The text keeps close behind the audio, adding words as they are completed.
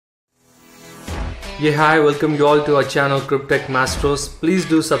Yeah, hi, welcome you all to our channel Cryptech Maestros. Please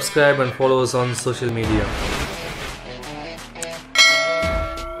do subscribe and follow us on social media.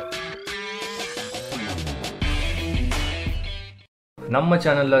 நம்ம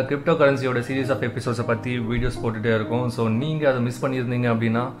சேனல்ல crypto கரன்சியோட series of எபிசோட்ஸை பற்றி videos போட்டுகிட்டே இருக்கோம். So நீங்கள் அதை miss பண்ணியிருந்தீங்க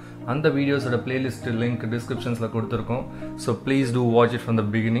அப்படின்னா அந்த வீடியோஸோட பிளேலிஸ்ட் லிங்க் டிஸ்கிரிப்ஷன்ஸில் கொடுத்துருக்கோம். So please do watch it from the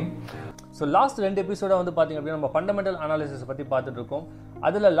beginning. So last 2 எபிசோட வந்து பார்த்திங்க அப்படின்னா நம்ம ஃபண்டமெண்டல் அனாலிசிஸை பற்றி பார்த்துட்டு இருக்கோம்.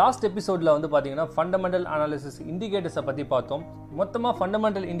 அதில் லாஸ்ட் எபிசோடில் வந்து பார்த்தீங்கன்னா ஃபண்டமெண்டல் அனாலிசிஸ் இண்டிகேட்டர்ஸை பற்றி பார்த்தோம். மொத்தமாக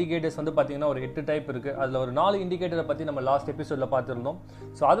ஃபண்டமெண்டல் இண்டிகேட்டர்ஸ் வந்து பார்த்தீங்கன்னா ஒரு 8 டைப் இருக்குது. அதில் ஒரு 4 இண்டிகேட்டரை பற்றி நம்ம லாஸ்ட் எபிசோடில் பார்த்துருந்தோம்.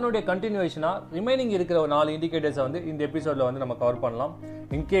 ஸோ அதனுடைய கண்டினியூஷனாக ரிமைனிங் இருக்கிற ஒரு 4 இண்டிகேட்டர்ஸை வந்து இந்த எபிசோடில் வந்து நம்ம கவர் பண்ணலாம்.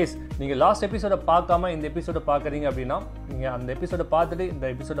 இன்கேஸ் நீங்கள் லாஸ்ட் எபிசோட பார்க்காம இந்த எபிசோட பார்க்குறீங்க அப்படின்னா நீங்கள் அந்த எபிசோட பார்த்துட்டு இந்த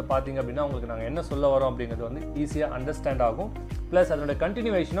எபிசோட பார்த்தீங்க அப்படின்னா உங்களுக்கு நாங்கள் என்ன சொல்ல வரோம் அப்படிங்கிறது வந்து ஈஸியாக அண்டர்ஸ்டாண்ட் ஆகும். ப்ளஸ் அதனுடைய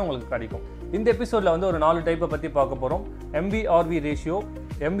கண்டினியூஷனும் உங்களுக்கு கிடைக்கும். இந்த எபிசோடில் வந்து ஒரு 4 டைப்பை பற்றி பார்க்க போகிறோம். MVRV ratio,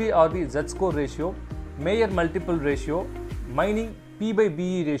 MVRV Z score ratio, mayor multiple ratio, mining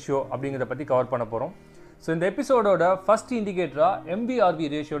P/BE ratio அப்படிங்கிறத பற்றி கவர் பண்ண போகிறோம். ஸோ இந்த எபிசோடோட ஃபர்ஸ்ட் இண்டிகேட்டராக MVRV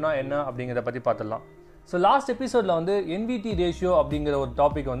ரேஷியோனா என்ன அப்படிங்கிறத பற்றி பார்த்துடலாம். ஸோ லாஸ்ட் எபிசோடில் வந்து NVT ரேஷியோ அப்படிங்கிற ஒரு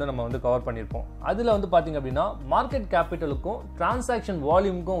டாபிக் வந்து நம்ம வந்து கவர் பண்ணியிருப்போம். அதில் வந்து பார்த்திங்க அப்படின்னா மார்க்கெட் கேபிட்டலுக்கும் டிரான்சாக்ஷன்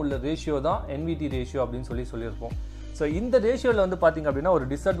வால்யூமுக்கும் உள்ள ரேஷியோ தான் NVT ரேஷியோ அப்படின்னு சொல்லியிருப்போம். ஸோ இந்த ரேஷியோவில் வந்து பார்த்திங்க அப்படின்னா ஒரு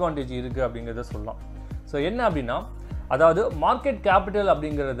டிஸ்அட்வான்டேஜ் இருக்குது அப்படிங்கிறத சொல்லலாம். ஸோ என்ன அப்படின்னா, அதாவது மார்க்கெட் கேபிட்டல்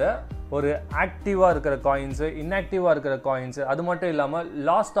அப்படிங்கிறத ஒரு ஆக்டிவாக இருக்கிற காயின்ஸு, இன்ஆக்டிவாக இருக்கிற காயின்ஸு, அது மட்டும் இல்லாமல்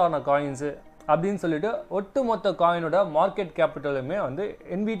லாஸ்ட் ஆன காயின்ஸு அப்படின்னு சொல்லிட்டு ஒட்டுமொத்த காயினோட மார்க்கெட் கேபிட்டலுமே வந்து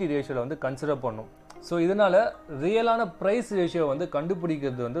NVT ரேஷியோவில் வந்து கன்சிடர் பண்ணும். ஸோ இதனால் ரியலான ப்ரைஸ் ரேஷியோ வந்து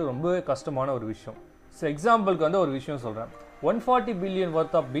கண்டுபிடிக்கிறது வந்து ரொம்பவே கஷ்டமான ஒரு விஷயம். ஸோ எக்ஸாம்பிளுக்கு வந்து ஒரு விஷயம் சொல்கிறேன். 140 பில்லியன்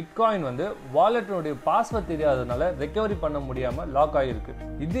ஒர்த் ஆஃப் பிட்காயின் வந்து வாலெட்டினுடைய பாஸ்வேர்ட் தெரியாததுனால ரெக்கவரி பண்ண முடியாமல் லாக் ஆகிருக்கு.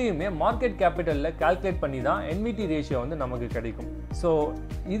 இதையுமே மார்க்கெட் கேபிட்டலில் கால்குலேட் பண்ணி தான் NVT ரேஷியோ வந்து நமக்கு கிடைக்கும். ஸோ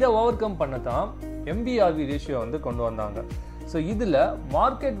இதை ஓவர் கம் பண்ண தான் MVRV ரேஷியோ வந்து கொண்டு வந்தாங்க. ஸோ இதில்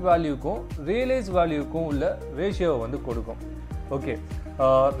மார்க்கெட் வேல்யூக்கும் ரியலைஸ் வேல்யூக்கும் உள்ள ரேஷியோவை வந்து கொடுக்கும். ஓகே,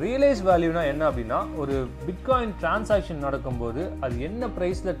 ரியலைஸ் வேல்யூனா என்ன அப்படின்னா, ஒரு பிட்காயின் டிரான்சாக்ஷன் நடக்கும்போது அது என்ன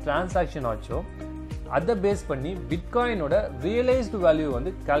ப்ரைஸில் டிரான்சாக்ஷன் ஆச்சோ அதை பேஸ் பண்ணி பிட்காயினோட ரியலைஸ்டு வேல்யூ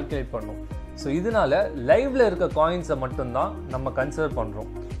வந்து கால்குலேட் பண்ணும். ஸோ இதனால லைவ்ல இருக்க காயின்ஸை மட்டும்தான் நம்ம கன்சிடர் பண்ணுறோம்.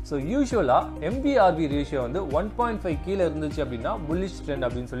 ஸோ யூஸ்வலாக MVRV ரேஷியோ வந்து 1.5 கீழே இருந்துச்சு அப்படின்னா புல்லிஷ் ட்ரெண்ட்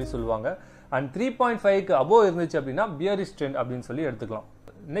அப்படின்னு சொல்லுவாங்க. அண்ட் 3.5க்கு அபோவ் இருந்துச்சு அப்படின்னா பியரிஷ் ட்ரெண்ட் அப்படின்னு சொல்லி எடுத்துக்கலாம்.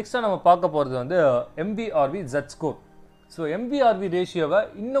 நெக்ஸ்ட்டாக நம்ம பார்க்க போகிறது வந்து MVRV Z score. So MVRV ரேஷியோவை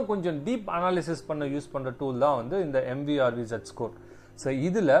இன்னும் கொஞ்சம் டீப் அனாலிசிஸ் பண்ண யூஸ் பண்ணுற டூல் தான் வந்து இந்த MVRV Z ஸ்கோர். ஸோ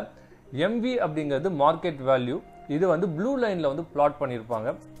இதில் MV அப்படிங்கிறது மார்க்கெட் வேல்யூ, இது வந்து ப்ளூ லைனில் வந்து பிளாட் பண்ணியிருப்பாங்க.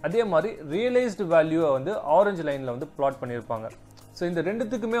 அதே மாதிரி ரியலைஸ்டு வேல்யூவை வந்து ஆரஞ்சு லைனில் வந்து பிளாட் பண்ணியிருப்பாங்க. ஸோ இந்த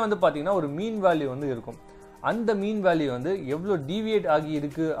ரெண்டுத்துக்குமே வந்து பார்த்தீங்கன்னா ஒரு மீன் வேல்யூ வந்து இருக்கும். அந்த மீன் வேல்யூ வந்து எவ்வளோ டீவியேட் ஆகி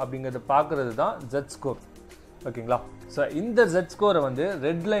இருக்குது அப்படிங்கிறத பார்க்குறது தான் Z ஸ்கோர். ஓகேங்களா? ஸோ இந்த Z ஸ்கோரை வந்து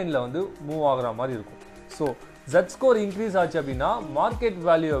ரெட் லைனில் வந்து மூவ் ஆகிற மாதிரி இருக்கும். ஸோ Z ஸ்கோர் இன்க்ரீஸ் ஆச்சு அப்படின்னா மார்க்கெட்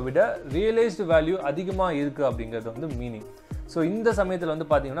வேல்யூவை விட ரியலைஸ்டு வேல்யூ அதிகமாக இருக்குது அப்படிங்கிறது வந்து மீனிங். ஸோ இந்த சமயத்தில் வந்து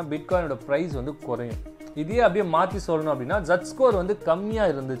பார்த்தீங்கன்னா பிட்காயினோட ப்ரைஸ் வந்து குறையும். இதே அப்படியே மாற்றி சொல்லணும் அப்படின்னா Z ஸ்கோர் வந்து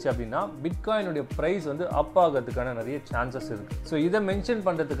கம்மியாக இருந்துச்சு அப்படின்னா பிட்காயினுடைய ப்ரைஸ் வந்து அப் ஆகிறதுக்கான நிறைய சான்சஸ் இருக்குது. ஸோ இதை mention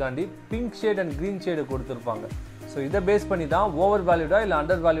பண்ணுறதுக்காண்டி pink shade and green shade கொடுத்துருப்பாங்க. ஸோ இதை பேஸ் பண்ணி தான் ஓவர் வேல்யூடா இல்லை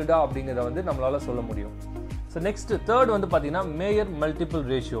அண்டர் வேல்யூடா அப்படிங்கிறத வந்து நம்மளால் சொல்ல முடியும். ஸோ நெக்ஸ்ட் தேர்ட் வந்து பார்த்தீங்கன்னா மேயர் மல்டிபிள்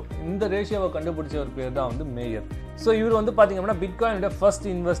ரேஷியோ. இந்த ரேஷியோவை கண்டுபிடிச்ச ஒரு பேர் தான் வந்து மேயர். ஸோ இவர் வந்து பார்த்தீங்க அப்படின்னா பிட்காயினோட ஃபர்ஸ்ட்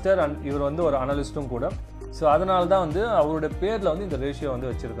இன்வெஸ்டர் அண்ட் இவர் வந்து ஒரு அனலிஸ்ட்டும் கூட. ஸோ அதனால தான் வந்து அவருடைய பேரில் வந்து இந்த ரேஷியோ வந்து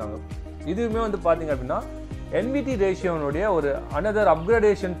வச்சுருக்காங்க. இதுவுமே வந்து பார்த்தீங்க அப்படின்னா NVT ரேஷியோனுடைய ஒரு அனதர்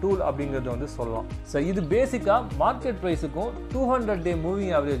அப்கிரேடேஷன் டூல் அப்படிங்கிறது வந்து சொல்லலாம். ஸோ இது பேசிக்காக மார்க்கெட் ப்ரைஸுக்கும் 200 டே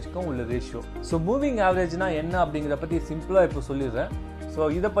மூவிங் ஆவரேஜுக்கும் உள்ள ரேஷியோ. ஸோ மூவிங் ஆவரேஜ்னா என்ன அப்படிங்கிறத பற்றி சிம்பிளாக இப்போ சொல்லிடுறேன். ஸோ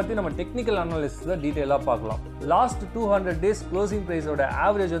இதை பற்றி நம்ம டெக்னிக்கல் அனாலிசிஸில் டீட்டெயிலாக பார்க்கலாம். லாஸ்ட் 200 டேஸ் க்ளோசிங் ப்ரைஸோட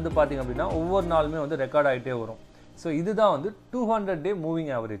ஆவரேஜ் வந்து பார்த்திங்க அப்படின்னா ஒவ்வொரு நாளுமே வந்து ரெக்கார்ட் ஆகிட்டே வரும். ஸோ இதுதான் வந்து 200 டே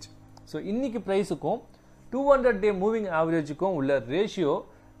மூவிங் ஆவரேஜ். ஸோ இன்றைக்கி ப்ரைஸுக்கும் 200 டே மூவிங் ஆவரேஜுக்கும் உள்ள ரேஷியோ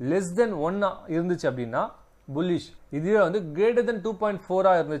லெஸ் தென் 1 இருந்துச்சு அப்படின்னா புல்லிஷ், இதுவே வந்து கிரேட்டர் தென்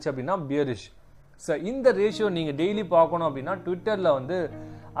 2.4 இருந்துச்சு அப்படின்னா பியரிஷ். ஸோ இந்த ரேஷியோ நீங்கள் டெய்லி பார்க்கணும் அப்படின்னா ட்விட்டரில் வந்து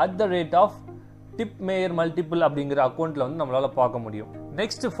 @டிப் மேயர் மல்டிபிள் அப்படிங்கிற அக்கௌண்ட்டில் வந்து நம்மளால் பார்க்க முடியும்.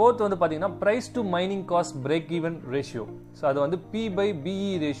 நெக்ஸ்ட் ஃபோர்த் வந்து பார்த்தீங்கன்னா price to mining cost break even ratio. So அது வந்து P/BE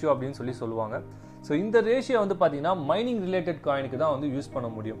ரேஷியோ அப்படின்னு சொல்லுவாங்க. ஸோ இந்த ரேஷியோ வந்து பார்த்தீங்கன்னா மைனிங் ரிலேட்டட் காயினுக்கு தான் வந்து யூஸ் பண்ண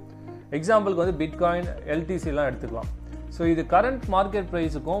முடியும். எக்ஸாம்பிளுக்கு வந்து பிட்காயின், LTCலாம் எடுத்துக்கலாம். ஸோ இது கரண்ட் மார்க்கெட்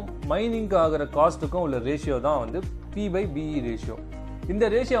ப்ரைஸுக்கும் மைனிங்க்கு ஆகிற காஸ்ட்டுக்கும் உள்ள ரேஷியோ தான் வந்து P/BE ரேஷியோ. இந்த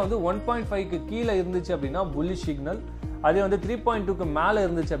ரேஷியோ வந்து 1.5க்கு கீழே இருந்துச்சு அப்படின்னா புல்லிஷ் சிக்னல், அதே வந்து 3.2க்கு மேலே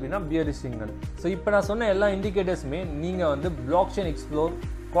இருந்துச்சு அப்படின்னா பியரிஷ் சிக்னல். ஸோ இப்போ நான் சொன்ன எல்லா இண்டிகேட்டர்ஸுமே நீங்கள் வந்து block chain explore,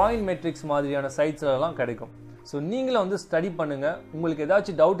 coin metrics மாதிரியான சைட்ஸ்லாம் கிடைக்கும். ஸோ நீங்களும் வந்து ஸ்டடி பண்ணுங்கள். உங்களுக்கு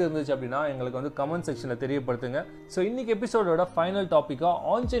ஏதாச்சும் டவுட் இருந்துச்சு அப்படின்னா எங்களுக்கு வந்து கமெண்ட் செக்ஷனில் தெரியப்படுத்துங்க. ஸோ இன்றைக்கி எபிசோடோட ஃபைனல் டாப்பிக்காக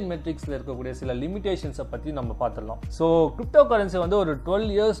ஆன்சைன் மெட்ரிக்ஸில் இருக்கக்கூடிய சில லிமிடேஷன்ஸை பற்றி நம்ம பார்த்துடலாம். ஸோ கிரிப்டோ கரன்சி வந்து ஒரு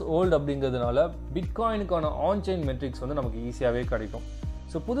 12 years old அப்படிங்கிறதுனால பிட்காயினுக்கான ஆன்சைன் மெட்ரிக்ஸ் வந்து நமக்கு ஈஸியாகவே கிடைக்கும்.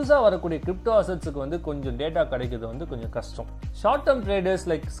 ஸோ புதுசாக வரக்கூடிய கிரிப்டோ அசட்ஸுக்கு வந்து கொஞ்சம் டேட்டா கிடைக்கிறது வந்து கொஞ்சம் கஷ்டம். Short term traders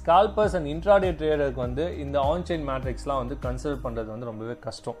like ஸ்கால்பர்ஸ் and intraday ட்ரேடருக்கு வந்து இந்த ஆன்சைன் மேட்ரிக்ஸ்லாம் வந்து கன்சிடர் பண்ணுறது வந்து ரொம்பவே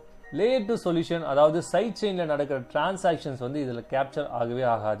கஷ்டம். லேயர் 2 சொல்யூஷன், அதாவது சைட் செயினில் நடக்கிற டிரான்சாக்ஷன்ஸ் வந்து இதில் கேப்சர் ஆகவே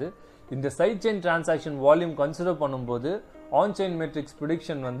ஆகாது. இந்த side chain transaction volume consider பண்ணும்போது ஆன்சைன் மெட்ரிக்ஸ்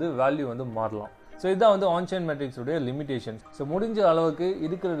ப்ரிடிக்ஷன் வந்து வேல்யூ வந்து மாறலாம். ஸோ இதுதான் வந்து ஆன்சைன் மெட்ரிக்ஸுடைய லிமிடேஷன்ஸ். ஸோ முடிஞ்ச அளவுக்கு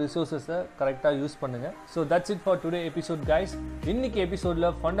இருக்கிற ரிசோர்ஸஸை கரெக்டாக யூஸ் பண்ணுங்கள். So that's it for today episode guys. இன்னைக்கு எபிசோடில்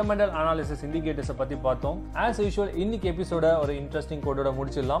ஃபண்டமெண்டல் அனாலிசிஸ் இண்டிகேட்டர்ஸை பற்றி பார்த்தோம். ஆஸ் யூஷுவல் இன்னைக்கு எபிசோட ஒரு இன்ட்ரெஸ்டிங் கோடோட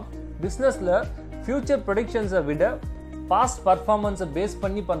முடிச்சிடலாம். பிஸ்னஸில் ஃபியூச்சர் ப்ரொடிக்ஷன்ஸை விட பாஸ்ட் பர்ஃபார்மன்ஸை பேஸ்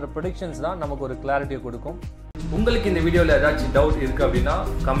பண்ணி பண்ணுற ப்ரொடிக்ஷன்ஸ் தான் நமக்கு ஒரு கிளாரிட்டியை கொடுக்கும். உங்களுக்கு இந்த வீடியோவில் ஏதாச்சும் டவுட் இருக்குது அப்படின்னா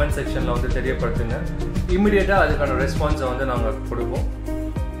கமெண்ட் செக்ஷனில் வந்து தெரியப்படுத்துங்க. இமிடியேட்டாக அதுக்கான ரெஸ்பான்ஸை வந்து நாங்கள் கொடுப்போம்.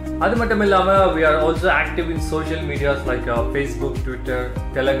 அது மட்டும் இல்லாமல் we are also active in social medias like Facebook, Twitter,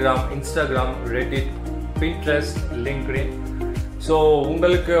 Telegram, Instagram, Reddit, Pinterest, LinkedIn. So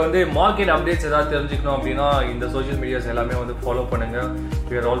உங்களுக்கு வந்து மார்க்கெட் அப்டேட்ஸ் ஏதாவது தெரிஞ்சுக்கணும் அப்படின்னா இந்த சோஷியல் மீடியாஸ் எல்லாமே வந்து ஃபாலோ பண்ணுங்கள்.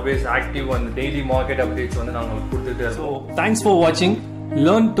 we are always active on daily market updates வந்து நாங்கள் கொடுத்துட்டு இருக்கோம். So thanks for watching.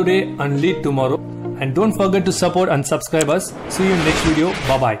 Learn today and lead tomorrow. And don't forget to support and subscribe us. See you in next video.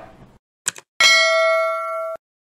 Bye bye.